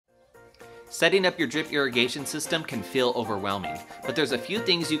Setting up your drip irrigation system can feel overwhelming, but there's a few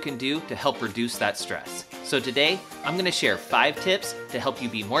things you can do to help reduce that stress. So today, I'm going to share 5 tips to help you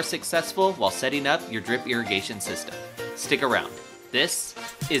be more successful while setting up your drip irrigation system. Stick around. This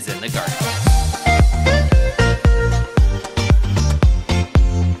is In the Garden.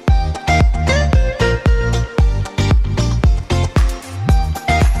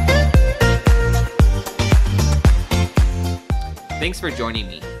 Thanks for joining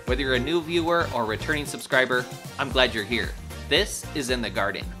me. Whether you're a new viewer or returning subscriber, I'm glad you're here. This is In the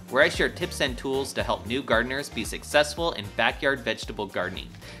Garden, where I share tips and tools to help new gardeners be successful in backyard vegetable gardening.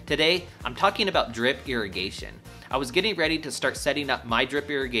 Today, I'm talking about drip irrigation. I was getting ready to start setting up my drip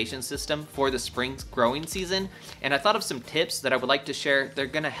irrigation system for the spring growing season, and I thought of some tips that I would like to share. They're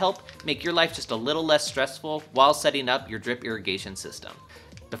gonna help make your life just a little less stressful while setting up your drip irrigation system.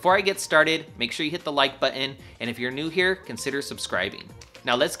 Before I get started, make sure you hit the like button, and if you're new here, consider subscribing.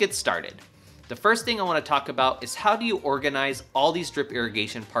 Now let's get started. The first thing I want to talk about is how do you organize all these drip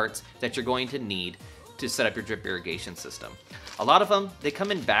irrigation parts that you're going to need to set up your drip irrigation system. A lot of them, they come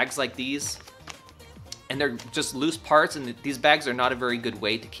in bags like these, and they're just loose parts, and these bags are not a very good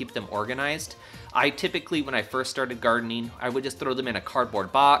way to keep them organized. I typically, when I first started gardening, I would just throw them in a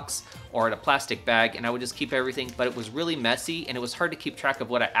cardboard box or in a plastic bag, and I would just keep everything, but it was really messy and it was hard to keep track of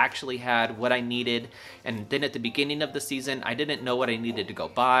what I actually had, what I needed, and then at the beginning of the season, I didn't know what I needed to go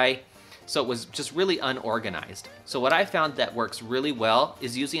buy, so it was just really unorganized. So what I found that works really well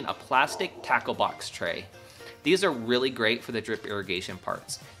is using a plastic tackle box tray. These are really great for the drip irrigation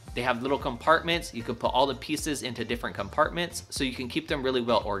parts. They have little compartments. You can put all the pieces into different compartments so you can keep them really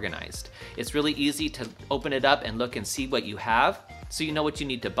well organized. It's really easy to open it up and look and see what you have, so you know what you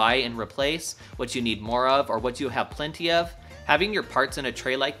need to buy and replace, what you need more of, or what you have plenty of. Having your parts in a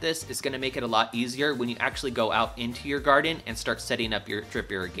tray like this is going to make it a lot easier when you actually go out into your garden and start setting up your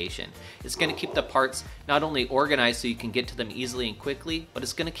drip irrigation. It's going to keep the parts not only organized so you can get to them easily and quickly, but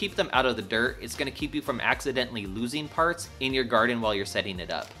it's going to keep them out of the dirt. It's going to keep you from accidentally losing parts in your garden while you're setting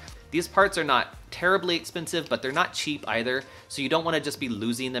it up. These parts are not terribly expensive, but they're not cheap either, so you don't want to just be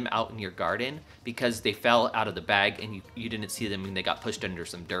losing them out in your garden because they fell out of the bag and you didn't see them and they got pushed under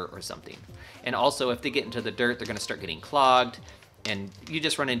some dirt or something. And also, if they get into the dirt, they're going to start getting clogged, and you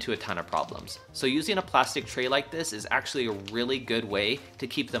just run into a ton of problems. So using a plastic tray like this is actually a really good way to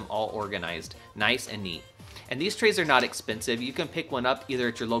keep them all organized, nice and neat. And these trays are not expensive. You can pick one up either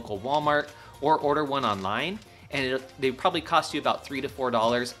at your local Walmart or order one online. And they probably cost you about $3 to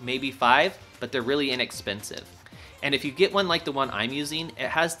 $4, maybe $5, but they're really inexpensive. And if you get one like the one I'm using, it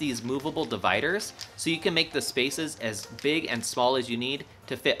has these movable dividers, so you can make the spaces as big and small as you need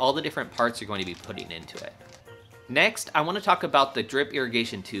to fit all the different parts you're going to be putting into it. Next, I want to talk about the drip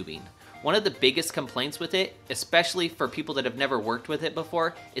irrigation tubing. One of the biggest complaints with it, especially for people that have never worked with it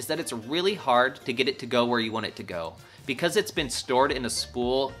before, is that it's really hard to get it to go where you want it to go. Because it's been stored in a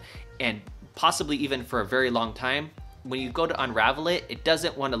spool and possibly even for a very long time, when you go to unravel it, it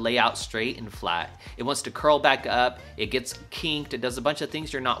doesn't want to lay out straight and flat. It wants to curl back up, it gets kinked, it does a bunch of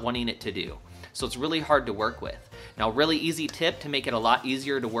things you're not wanting it to do. So it's really hard to work with. Now, a really easy tip to make it a lot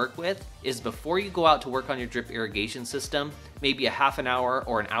easier to work with is before you go out to work on your drip irrigation system, maybe a half an hour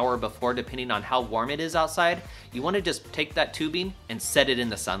or an hour before, depending on how warm it is outside, you want to just take that tubing and set it in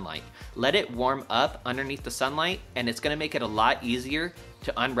the sunlight. Let it warm up underneath the sunlight, and it's going to make it a lot easier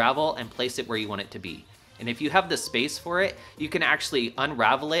to unravel and place it where you want it to be. And if you have the space for it, you can actually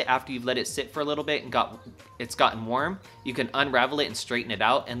unravel it after you've let it sit for a little bit and it's gotten warm. You can unravel it and straighten it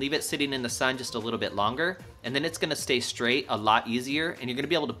out and leave it sitting in the sun just a little bit longer. And then it's gonna stay straight a lot easier, and you're gonna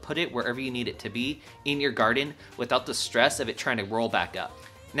be able to put it wherever you need it to be in your garden without the stress of it trying to roll back up.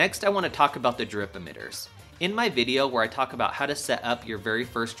 Next, I wanna talk about the drip emitters. In my video where I talk about how to set up your very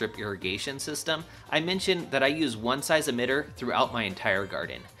first drip irrigation system, I mentioned that I use one size emitter throughout my entire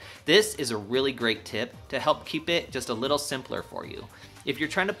garden. This is a really great tip to help keep it just a little simpler for you. If you're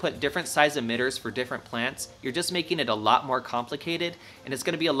trying to put different size emitters for different plants, you're just making it a lot more complicated, and it's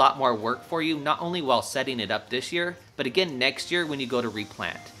going to be a lot more work for you, not only while setting it up this year, but again next year when you go to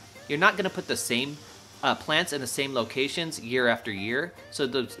replant. You're not going to put the same plants in the same locations year after year, so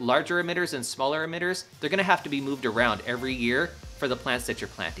those larger emitters and smaller emitters, they're going to have to be moved around every year for the plants that you're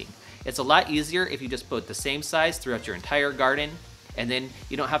planting. It's a lot easier if you just put the same size throughout your entire garden, and then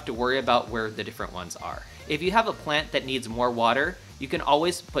you don't have to worry about where the different ones are. If you have a plant that needs more water, you can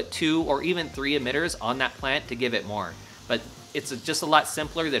always put 2 or even 3 emitters on that plant to give it more. But It's just a lot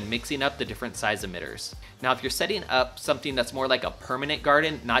simpler than mixing up the different size emitters. Now, if you're setting up something that's more like a permanent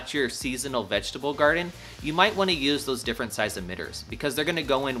garden, not your seasonal vegetable garden, you might want to use those different size emitters because they're going to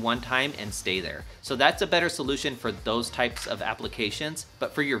go in one time and stay there. So that's a better solution for those types of applications.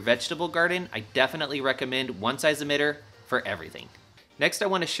 But for your vegetable garden, I definitely recommend one size emitter for everything. Next, I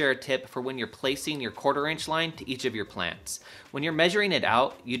want to share a tip for when you're placing your 1/4 inch line to each of your plants. When you're measuring it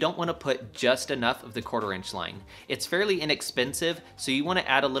out, you don't want to put just enough of the 1/4 inch line. It's fairly inexpensive, so you want to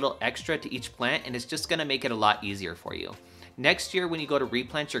add a little extra to each plant, and it's just going to make it a lot easier for you. Next year, when you go to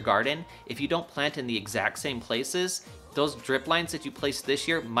replant your garden, if you don't plant in the exact same places, those drip lines that you placed this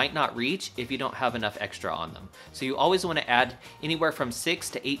year might not reach if you don't have enough extra on them. So you always want to add anywhere from 6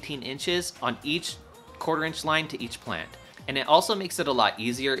 to 18 inches on each 1/4 inch line to each plant. And it also makes it a lot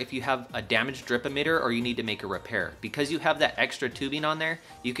easier if you have a damaged drip emitter or you need to make a repair. Because you have that extra tubing on there,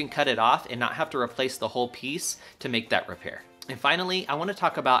 you can cut it off and not have to replace the whole piece to make that repair. And finally, I want to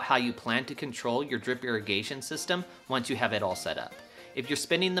talk about how you plan to control your drip irrigation system once you have it all set up. If you're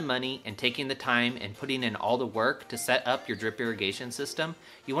spending the money and taking the time and putting in all the work to set up your drip irrigation system,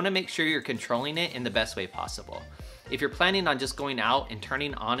 you want to make sure you're controlling it in the best way possible. If you're planning on just going out and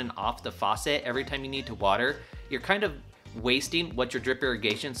turning on and off the faucet every time you need to water, you're kind of wasting what your drip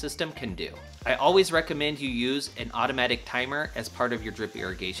irrigation system can do. I always recommend you use an automatic timer as part of your drip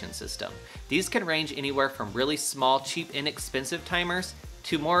irrigation system. These can range anywhere from really small, cheap, inexpensive timers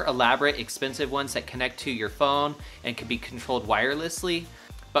to more elaborate, expensive ones that connect to your phone and can be controlled wirelessly.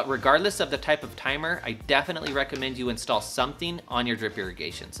 But regardless of the type of timer, I definitely recommend you install something on your drip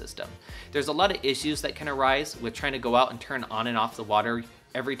irrigation system. There's a lot of issues that can arise with trying to go out and turn on and off the water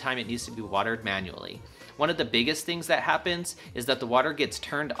every time it needs to be watered manually. One of the biggest things that happens is that the water gets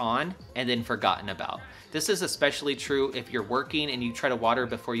turned on and then forgotten about. This is especially true if you're working and you try to water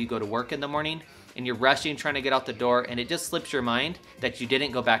before you go to work in the morning and you're rushing trying to get out the door and it just slips your mind that you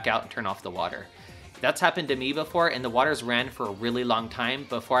didn't go back out and turn off the water. That's happened to me before, and the waters ran for a really long time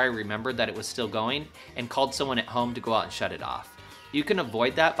before I remembered that it was still going and called someone at home to go out and shut it off. You can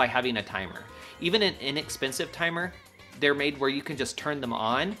avoid that by having a timer. Even an inexpensive timer, they're made where you can just turn them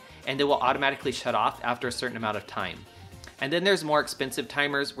on and they will automatically shut off after a certain amount of time. And then there's more expensive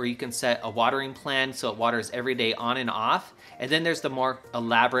timers where you can set a watering plan so it waters every day on and off. And then there's the more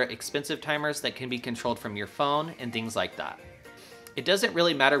elaborate, expensive timers that can be controlled from your phone and things like that. It doesn't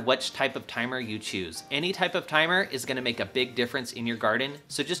really matter which type of timer you choose. Any type of timer is going to make a big difference in your garden,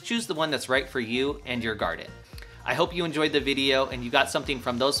 so just choose the one that's right for you and your garden. I hope you enjoyed the video and you got something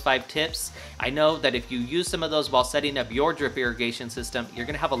from those 5 tips. I know that if you use some of those while setting up your drip irrigation system, you're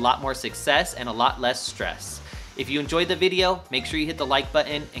going to have a lot more success and a lot less stress. If you enjoyed the video, make sure you hit the like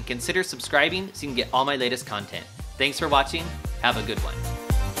button and consider subscribing so you can get all my latest content. Thanks for watching. Have a good one.